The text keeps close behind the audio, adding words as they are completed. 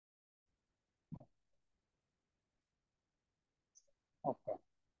Okay.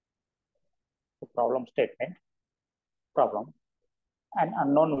 So problem statement. Problem. An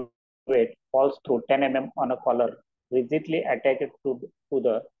unknown weight falls through 10 mm on a collar rigidly attached to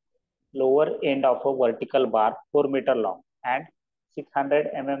the lower end of a vertical bar 4 meter long and 600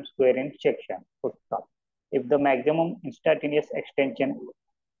 mm square in section. If the maximum instantaneous extension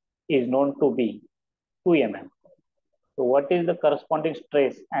is known to be 2 mm, so what is the corresponding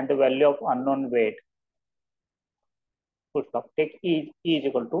stress and the value of unknown weight? Take E is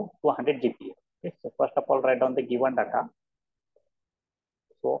equal to 200 GPa. Okay. So first of all, write down the given data.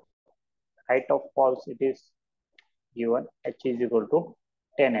 So height of falls it is given h is equal to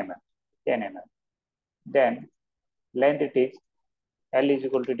 10 mm. 10 mm. Then length it is L is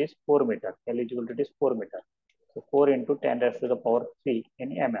equal to it is 4 meter. L is equal to it is 4 meter. So 4 into 10 raised to the power 3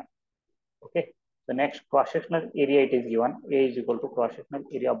 in mm. Okay. So next cross sectional area it is given. A is equal to cross sectional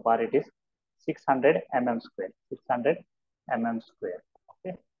area of bar it is 600 mm square. 600 mm square.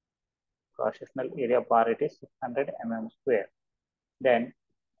 Okay. Cross sectional area of bar it is 600 mm square. Then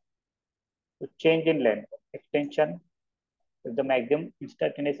to change in length extension, if the maximum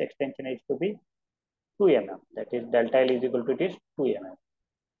instantaneous extension is to be 2 mm, that is delta L is equal to it is 2 mm.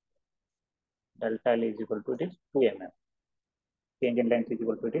 Delta L is equal to it is 2 mm. Change in length is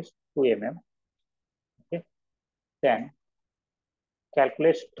equal to it is 2 mm. Okay. Then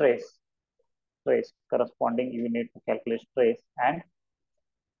calculate stress corresponding you need to calculate stress and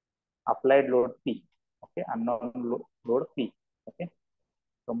applied load P. Okay, unknown load P. Okay.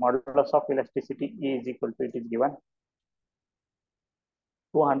 So modulus of elasticity E is equal to it is given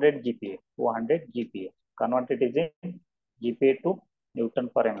 200 GPa. 200 GPa. Convert it is in GPa to Newton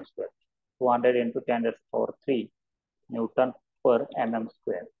per mm square. 200 into 10 raised to the power 3 Newton per mm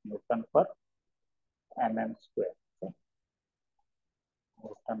square. Newton per mm square. Okay.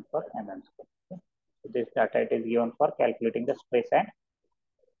 Newton per mm square. Okay. So this data it is given for calculating the stress and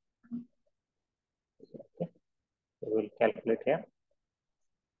okay. So we will calculate here.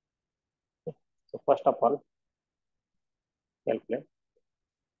 Okay. So first of all, calculate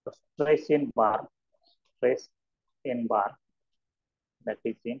the stress in bar. Stress in bar that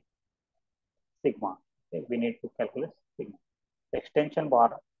is in sigma. Okay. We need to calculate sigma. The extension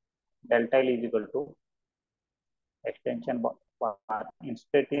bar delta L is equal to extension bar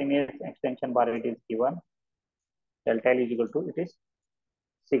instantaneous extension bar it is given delta L is equal to it is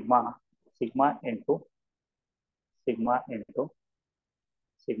sigma into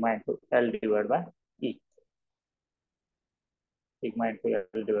L divided by E. Sigma into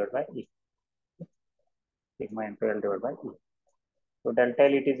L divided by E. Sigma into L divided by E. So delta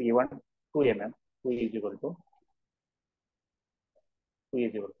L it is given 2 mm. 2 is equal to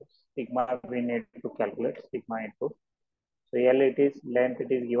sigma we need to calculate sigma into. So L it is length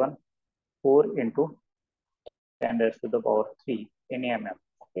it is given 4 into 10 raised to the power 3 in mm.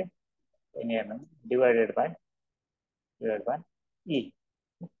 Okay, in mm divided by E.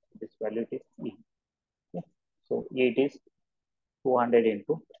 This value is E. Okay. So it is 200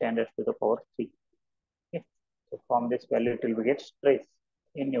 into 10 raised to the power 3. Okay. So from this value it will get stress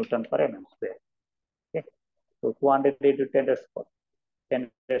in Newton per mm square. Okay. So 200 into 10 raised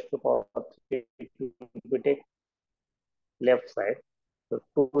to the power 3 we take left side. So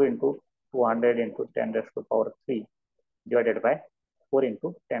 2 into 200 into 10 raised to the power 3 divided by 4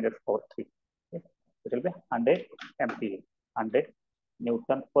 into 10 raised to the power 3. Okay. It will be 100 MPa. 100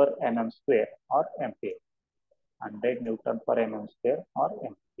 Newton per mm square or MPa. 100 Newton per mm square or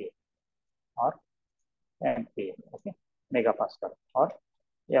MPa. Or MPa. Okay. Megapascal or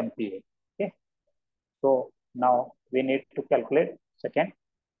MPa. Okay. So now we need to calculate second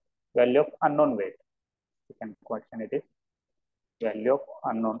value of unknown weight. Second question it is value of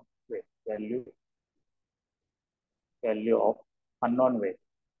unknown weight. Value of unknown weight.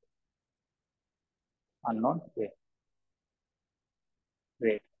 Unknown weight.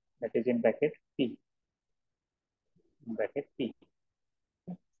 Weight that is in bracket P. In bracket P.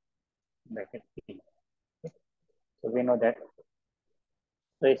 Okay. Bracket P. Okay. So we know that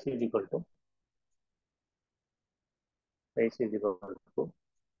stress is equal to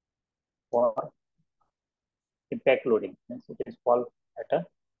for impact loading. Means it is fall at a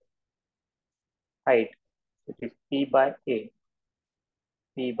height. It is P by A.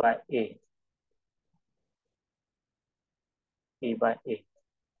 P by A. P by A.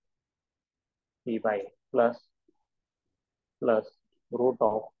 P by A plus root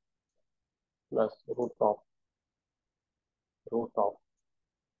of plus root of root of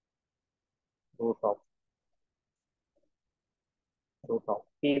root of root of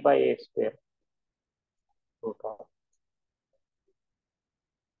P by A square root of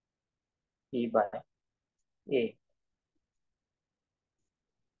P by A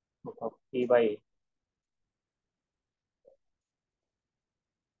root of p by a,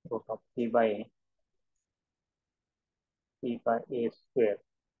 root of p by a square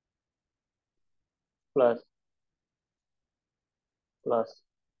plus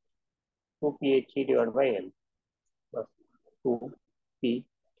 2phe divided by l plus 2phe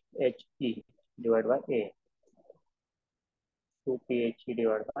divided by a, 2phe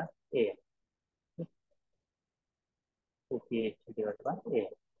divided by a, 2phe divided by a.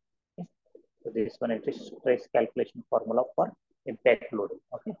 Okay. So this one is the stress calculation formula for impact loading.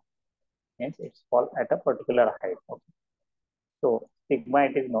 Okay, means it's fall at a particular height. Okay. So sigma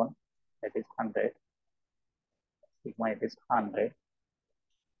it is known, that is 100. Sigma it is 100.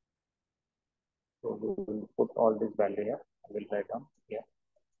 So we will put all this value here. I will write down here.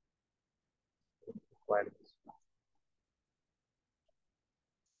 Require this one.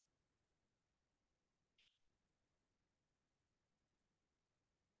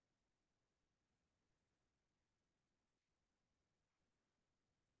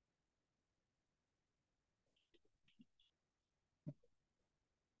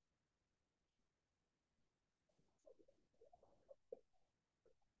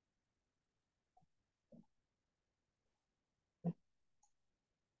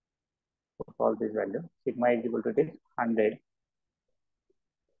 Put all this value. Sigma is equal to this 100.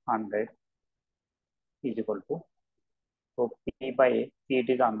 100 is equal to, so p by a, p it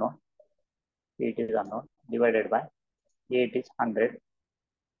is unknown, p it is unknown, divided by a it is 100.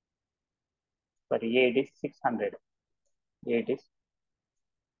 Sorry, a it is 600. A it is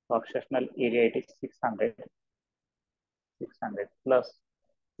cross-sectional area, it is 600. 600 plus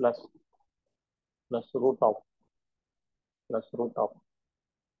plus root of plus root of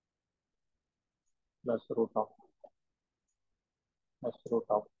plus root of plus root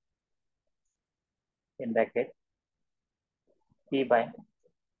of in bracket p by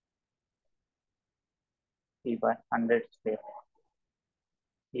 100 square,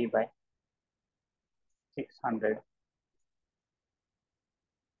 p by 600,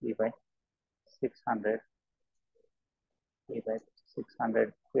 p by 600, p by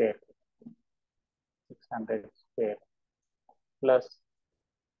 600 square, 600 square plus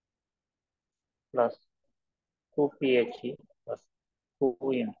 2phe plus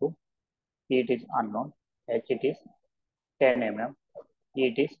 2 into p it is unknown, h it is 10 mm, e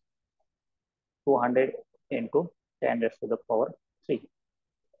it is 200 into 10 raised to the power 3.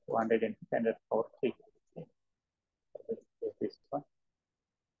 200 into 10 raised to the power 3. Okay. This one.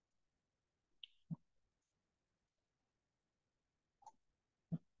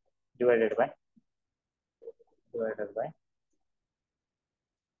 Divided by divided by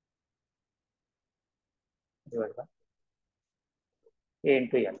divided by a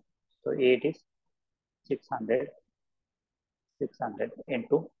into l. So a it is 600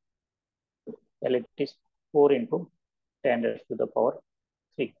 into l it is 4 into 10 raised to the power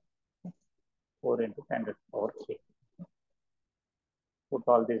 3. 4 into 10 raised to the power 3. Put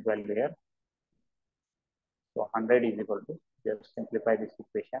all this value here. So 100 is equal to, just simplify this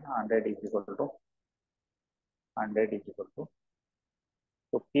equation. 100 is equal to 100 is equal to,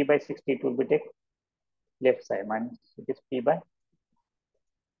 so p by 60 it will be take left side, minus it is p by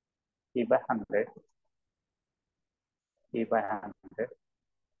 100, p by 100,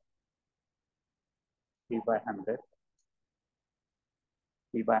 p by 100,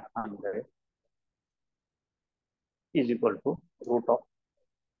 p by 100 is equal to root of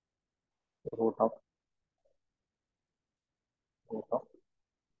root of root of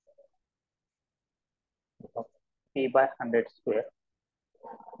root of p by 100 square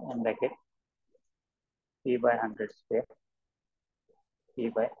in bracket, p by 100 square, p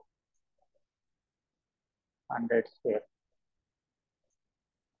by 100 square,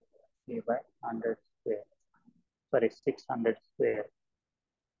 p by 100 square, sorry 600 square,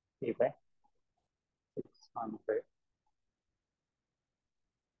 p by 600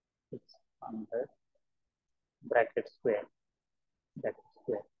 bracket square,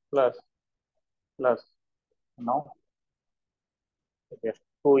 plus now just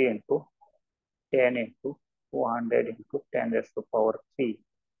 2 into 10 into 200 into 10 raised to power 3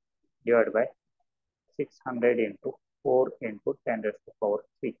 divided by 600 into 4 into 10 raised to power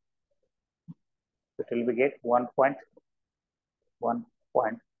 3. So it will be get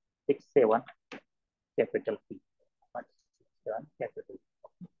 1.67 capital P. 1.67 capital P.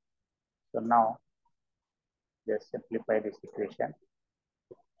 So now just simplify this equation.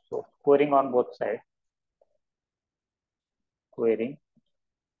 So squaring on both sides, squaring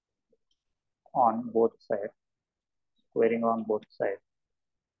on both sides, squaring on both sides,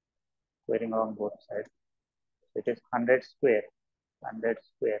 squaring on both sides. So it is 100 square, 100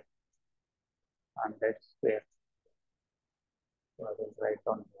 square 100 square. So I will write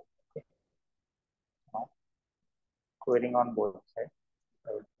down here. Okay. Now squaring on both sides. I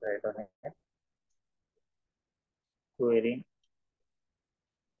will write on here.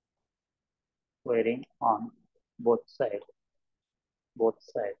 Squaring on both sides. Both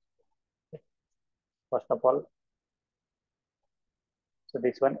sides. Okay. First of all, so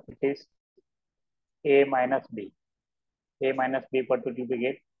this one it is a minus b. A minus b, what will we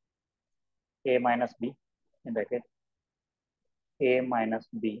get? A minus b in bracket. A minus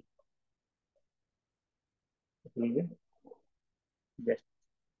b. It will be just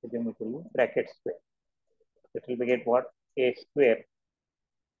it will be bracket square. It will be get what? A square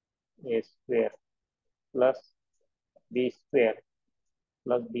plus b square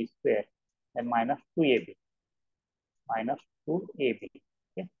plus b square and minus 2ab. Minus 2ab.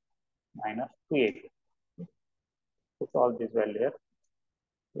 Okay. Minus 2ab. Okay. Put all this value here.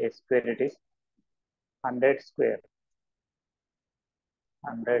 A square it is 100 square.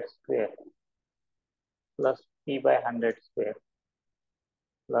 100 square plus p by 100 square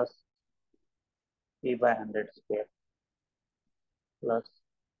plus p by 100 square plus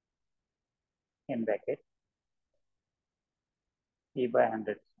in bracket p by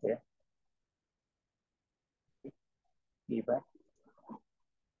 100 square p by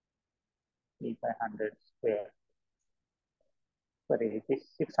 100 square. Sorry, it is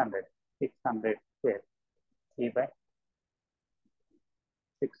 600. 600 square. P by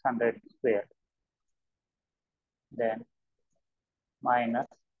 600 square. Then minus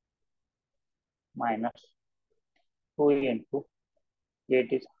 2 into A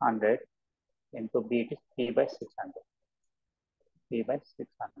it is 100 into B it is P by 600. P by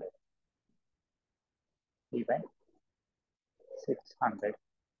 600. P by 600.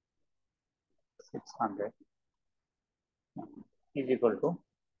 600 is equal to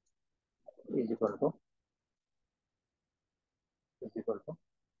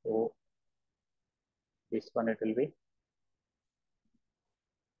so this one it will be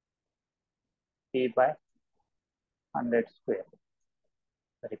P by 100 square.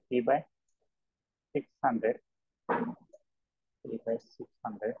 Sorry, P by 600. P by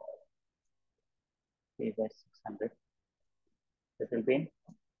 600. P by 600. It will be in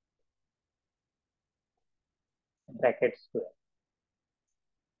bracket square.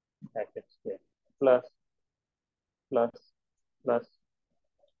 Bracket square plus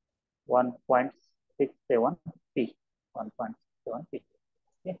 1.67 p. 1.67 p.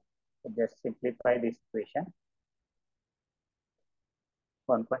 Okay. So just simplify this equation.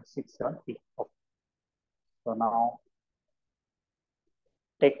 1.67 p. Okay. So now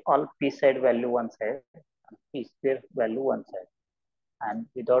take all p side value one side and p square value one side, and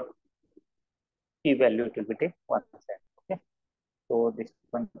without p value it will be take one side. Okay. So this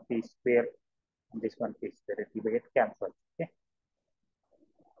one p square and this one p square it will get cancelled. Okay.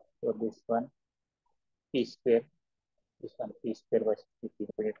 So this one p square, this one p square by p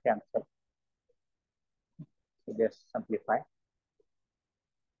will get cancelled. So just simplify.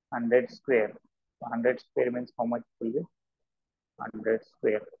 100 square. 100 square means how much will be? 100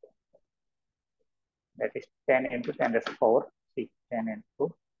 square. That is 10 into 10 raised to the power 3. 10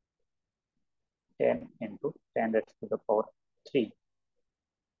 into 10 raised to the power 3.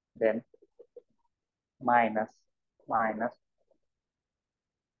 Then minus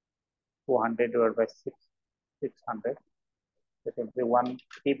 200 divided by 600. That will be 1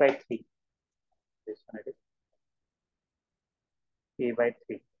 p by 3. This one it is p by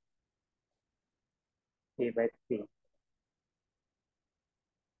 3. P by 3.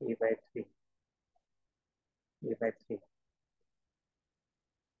 P by 3. P by 3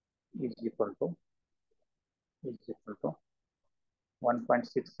 is equal to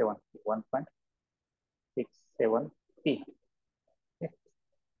 1.67 p. 1.67 p. Okay.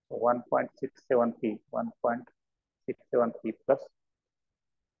 So 1.67 p. 1.67 p plus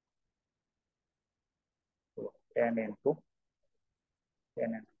 10 into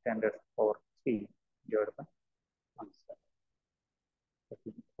 10 raised to the power 3 divided by answer. That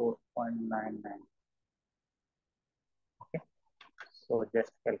is 4.99. Okay. So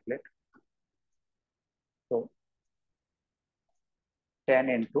just calculate. So 10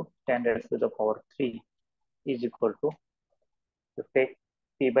 into 10 raised to the power 3 is equal to take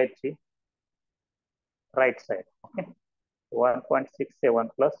p by 3 right side. Okay. 1.67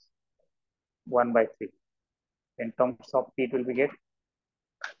 plus 1 by 3. In terms of p, it will be get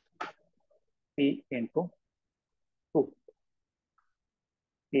p into 2.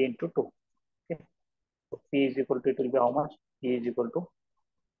 P into 2. Okay. So p is equal to, it will be how much? P is equal to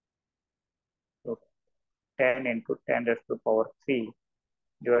so 10 into 10 raised to the power 3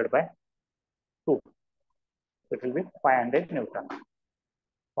 divided by 2. It will be 500 Newton.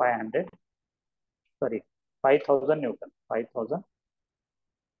 500, sorry, 5000 Newton. 5000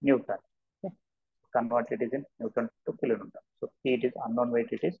 Newton. Okay. Convert it is in Newton to kilonewton. So P it is unknown weight,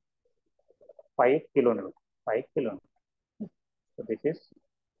 it is 5 kilonewton. 5 kilonewton. So this is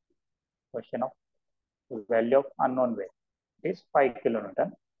question of value of unknown weight. It is 5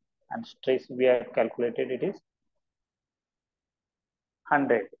 kilonewton, and stress we have calculated, it is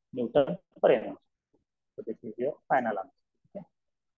 100 Newton per mm. So this is your final answer.